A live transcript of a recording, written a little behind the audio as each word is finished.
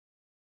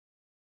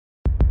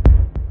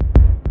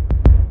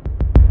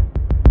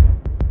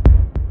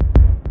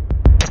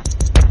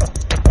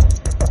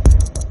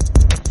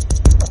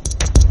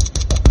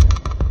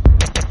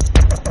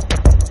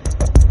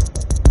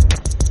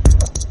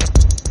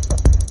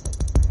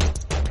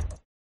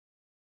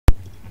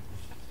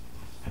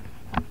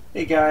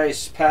Hey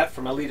guys, Pat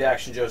from Elite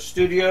Action Joe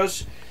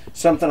Studios.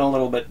 Something a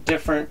little bit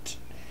different.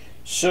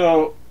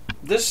 So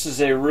this is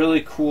a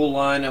really cool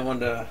line I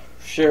wanted to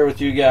share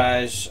with you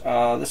guys.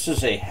 This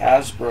is a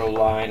Hasbro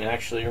line.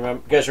 Actually,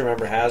 you guys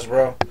remember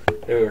Hasbro?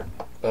 They were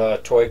a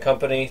toy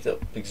company that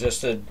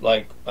existed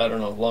like, I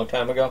don't know, a long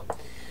time ago.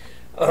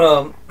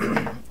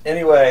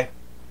 Anyway,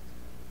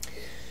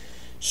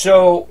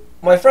 so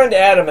my friend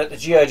Adam at the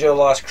G.I. Joe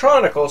Lost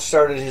Chronicles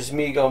started his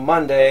Mego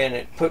Monday, and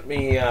it put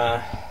me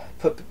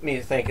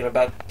thinking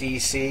about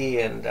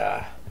DC, and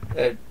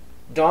it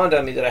dawned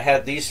on me that I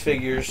had these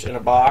figures in a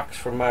box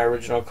from my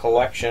original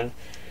collection.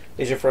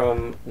 These are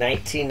from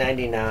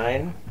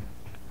 1999.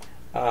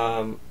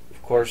 Of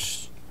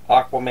course,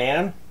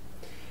 Aquaman,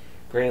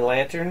 Green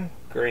Lantern,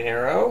 Green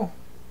Arrow,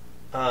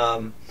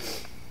 and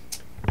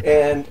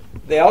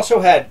they also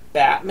had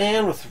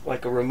Batman with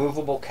like a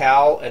removable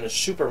cowl and a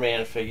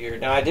Superman figure.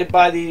 Now I did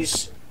buy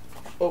these.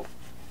 Oh,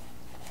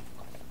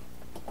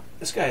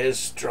 this guy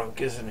is drunk,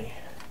 isn't he?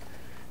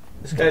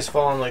 This guy's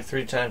fallen like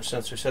 3 times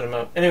since we set him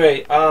up.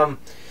 Anyway, I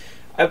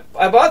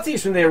bought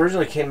these when they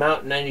originally came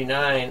out in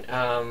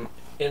 '99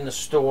 in the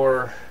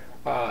store,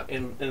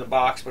 in the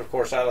box. But of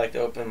course, I like to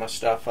open my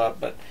stuff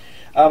up. But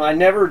I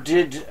never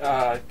did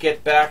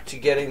get back to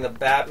getting the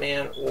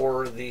Batman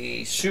or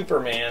the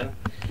Superman.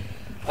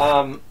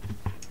 So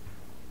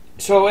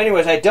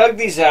anyways, I dug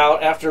these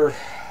out after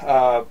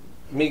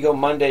Mego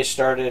Monday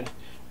started.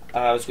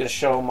 I was going to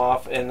show them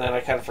off, and then I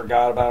kind of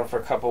forgot about them for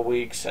a couple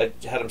weeks. I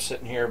had them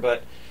sitting here,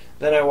 but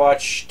then I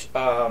watched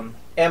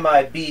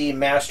MIB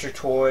Master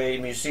Toy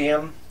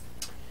Museum,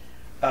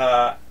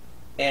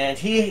 and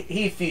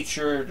he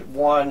featured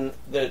one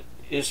that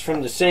is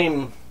from the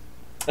same,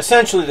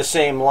 essentially the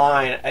same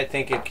line. I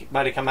think it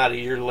might have come out a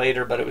year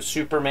later, but it was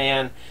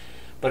Superman,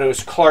 but it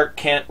was Clark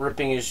Kent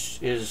ripping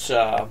his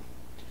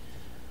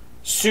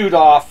suit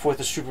off with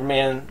a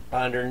Superman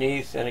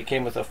underneath, and it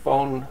came with a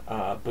phone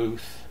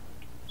booth.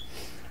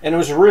 And it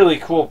was a really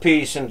cool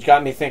piece, and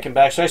got me thinking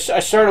back. So I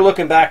started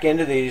looking back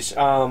into these,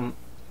 and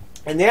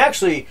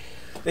they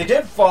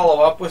did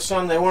follow up with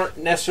some. They weren't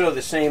necessarily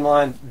the same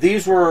line.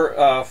 These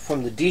were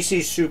from the DC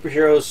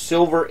Superheroes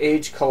Silver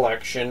Age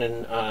collection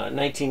in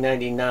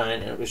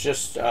 1999, and it was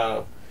just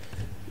the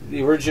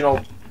original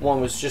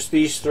one was just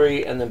these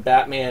 3, and then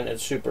Batman and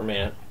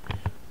Superman.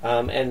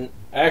 And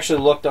I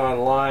actually looked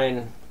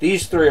online.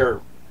 These 3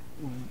 are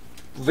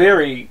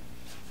very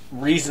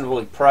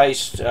reasonably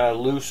priced,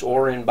 loose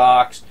or in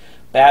box.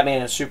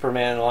 Batman and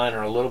Superman line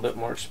are a little bit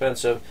more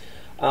expensive.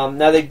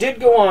 Now they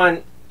did go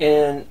on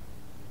and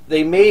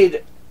they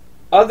made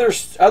other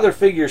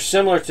figures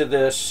similar to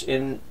this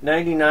in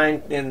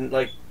 '99, in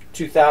like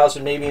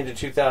 2000, maybe into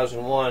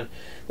 2001.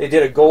 They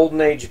did a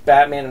Golden Age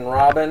Batman and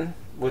Robin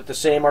with the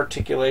same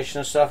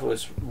articulation and stuff. It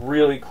was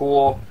really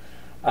cool.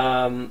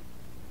 Then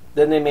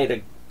they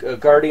made a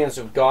Guardians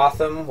of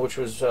Gotham, which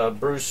was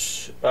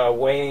Bruce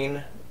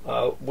Wayne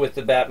with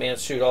the Batman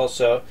suit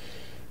also.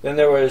 Then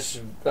there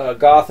was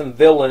Gotham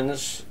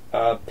Villains,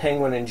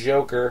 Penguin and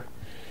Joker.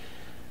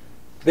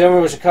 Then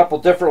there was a couple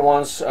different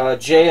ones,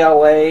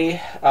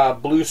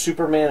 JLA, Blue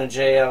Superman, and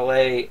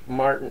JLA,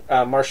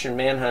 Martian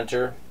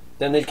Manhunter.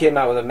 Then they came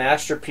out with a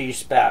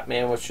Masterpiece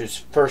Batman, which is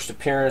first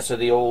appearance of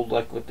the old,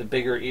 like with the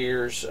bigger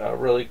ears,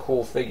 really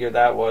cool figure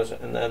that was.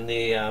 And then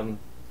the,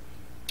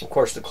 of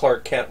course, the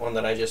Clark Kent one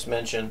that I just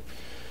mentioned.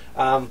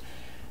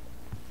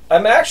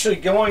 I'm actually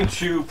going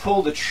to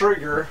pull the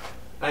trigger,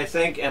 I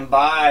think, and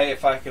buy,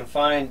 if I can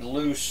find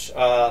loose,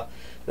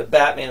 the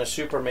Batman and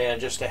Superman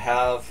just to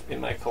have in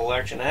my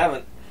collection.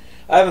 I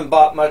haven't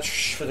bought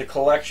much for the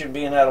collection,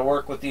 being out of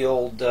work with the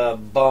old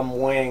bum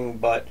wing,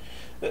 but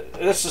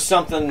this is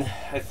something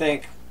I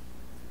think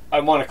I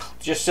want to,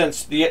 just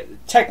since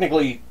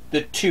technically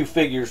the 2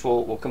 figures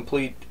will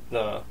complete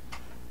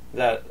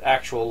that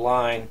actual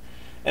line,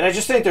 and I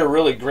just think they're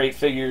really great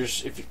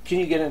figures. Can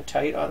you get in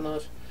tight on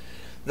those?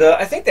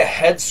 I think the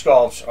head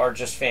sculpts are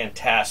just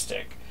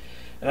fantastic.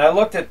 And I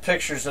looked at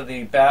pictures of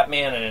the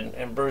Batman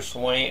and Bruce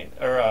Wayne,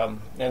 or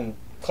and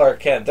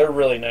Clark Kent. They're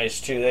really nice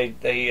too.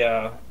 They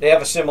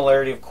have a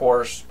similarity, of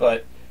course,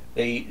 but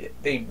they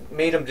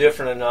made them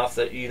different enough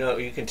that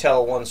you can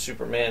tell one's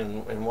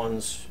Superman and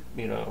one's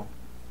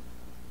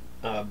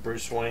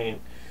Bruce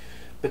Wayne.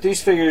 But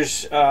these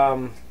figures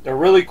are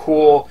really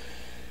cool.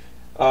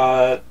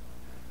 I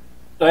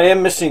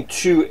am missing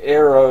 2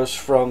 arrows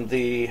from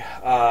the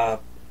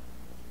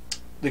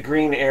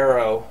Green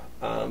Arrow,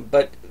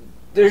 but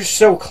they're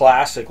so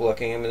classic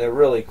looking. I mean, they're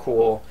really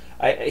cool.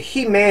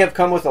 He may have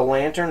come with a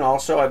lantern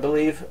also, I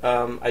believe.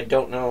 I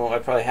don't know. I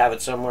probably have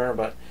it somewhere.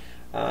 But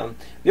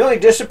the only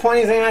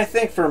disappointing thing, I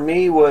think, for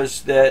me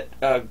was that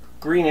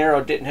Green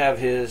Arrow didn't have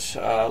his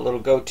little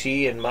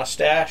goatee and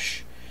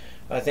mustache.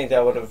 I think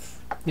that would have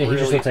he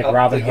just looks like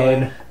Robin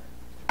Hood.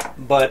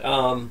 But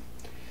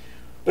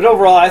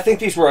overall, I think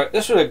this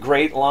was a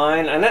great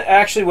line. And I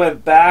actually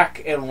went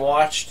back and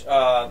watched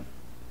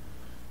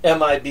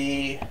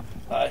MIB.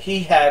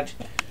 He had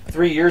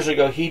 3 years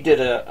ago. He did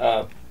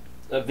a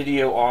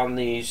video on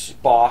these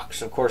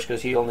box, of course,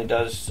 because he only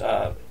does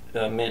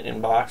Mint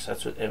in Box.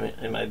 That's what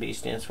MIB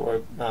stands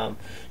for. So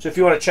if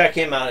you want to check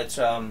him out, it's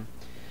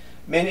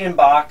Mint in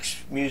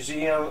Box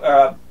Museum.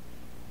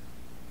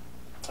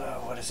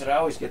 What is it? I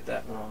always get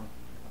that wrong.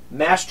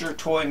 Master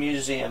Toy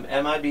Museum,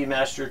 MIB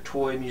Master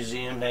Toy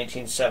Museum,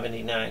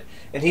 1979,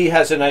 and he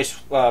has a nice.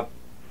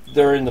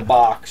 They're in the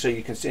box, so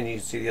you can see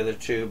the other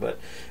two. But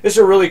it's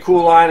a really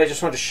cool line. I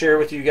just wanted to share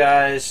with you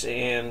guys,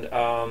 and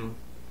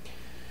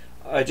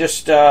I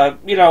just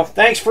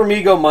thanks for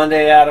Mego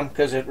Monday, Adam,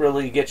 because it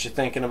really gets you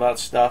thinking about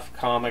stuff,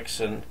 comics,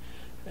 and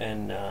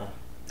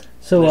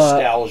so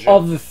nostalgia.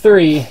 Of the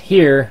three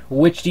here,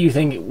 which do you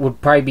think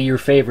would probably be your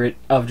favorite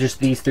of just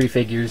these three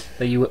figures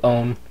that you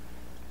own?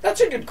 That's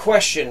a good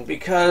question,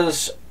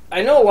 because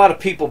I know a lot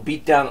of people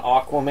beat down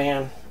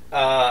Aquaman.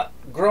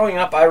 Growing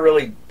up,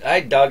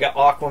 I dug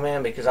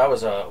Aquaman because I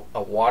was a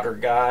water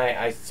guy.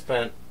 I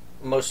spent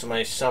most of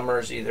my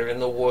summers either in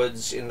the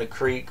woods, in the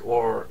creek,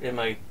 or in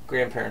my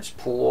grandparents'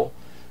 pool.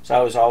 So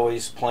I was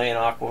always playing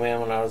Aquaman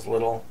when I was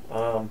little.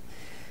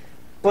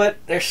 But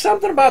there's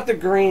something about the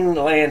Green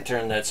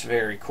Lantern that's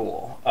very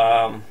cool.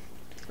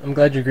 I'm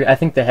glad you agree. I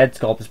think the head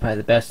sculpt is probably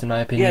the best in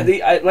my opinion.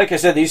 Yeah, like I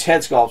said, these head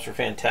sculpts are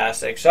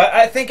fantastic. So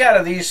I think out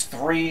of these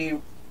three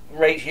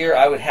right here,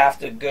 I would have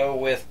to go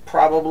with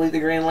probably the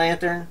Green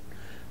Lantern.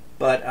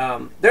 But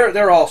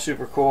they're all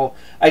super cool.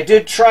 I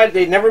did try.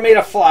 They never made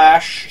a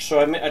Flash, so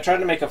I tried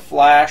to make a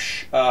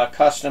Flash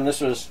custom.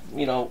 This was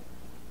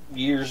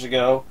years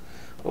ago,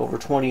 over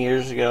 20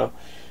 years ago.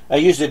 I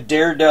used a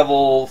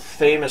Daredevil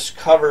famous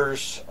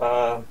covers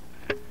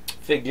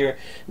figure.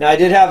 Now I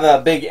did have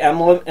a big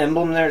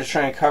emblem there to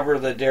try and cover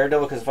the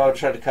Daredevil, because if I would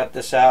try to cut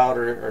this out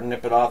or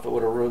nip it off, it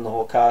would have ruined the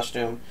whole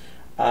costume.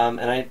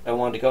 And I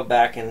wanted to go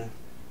back and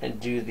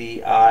do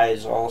the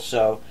eyes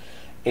also.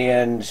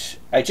 And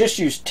I just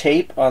used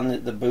tape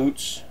on the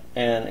boots,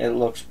 and it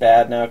looks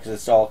bad now because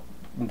it's all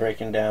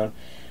breaking down.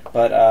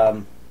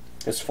 But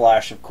this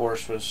Flash, of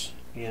course, was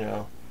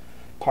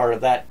part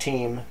of that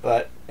team,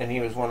 and he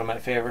was one of my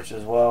favorites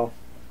as well.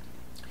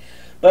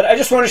 But I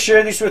just want to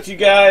share these with you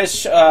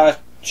guys.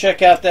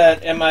 Check out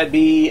that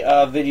MIB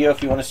video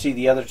if you want to see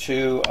the other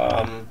two.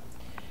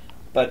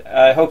 But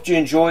I hope you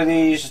enjoy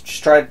these.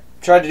 Just tried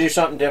to do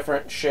something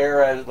different.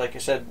 Share, like I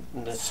said,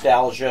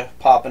 nostalgia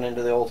popping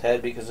into the old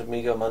head because of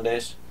Mego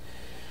Mondays.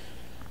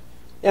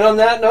 And on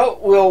that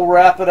note, we'll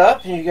wrap it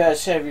up, and you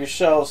guys have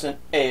yourselves an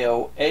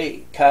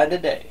AOA kind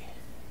of day.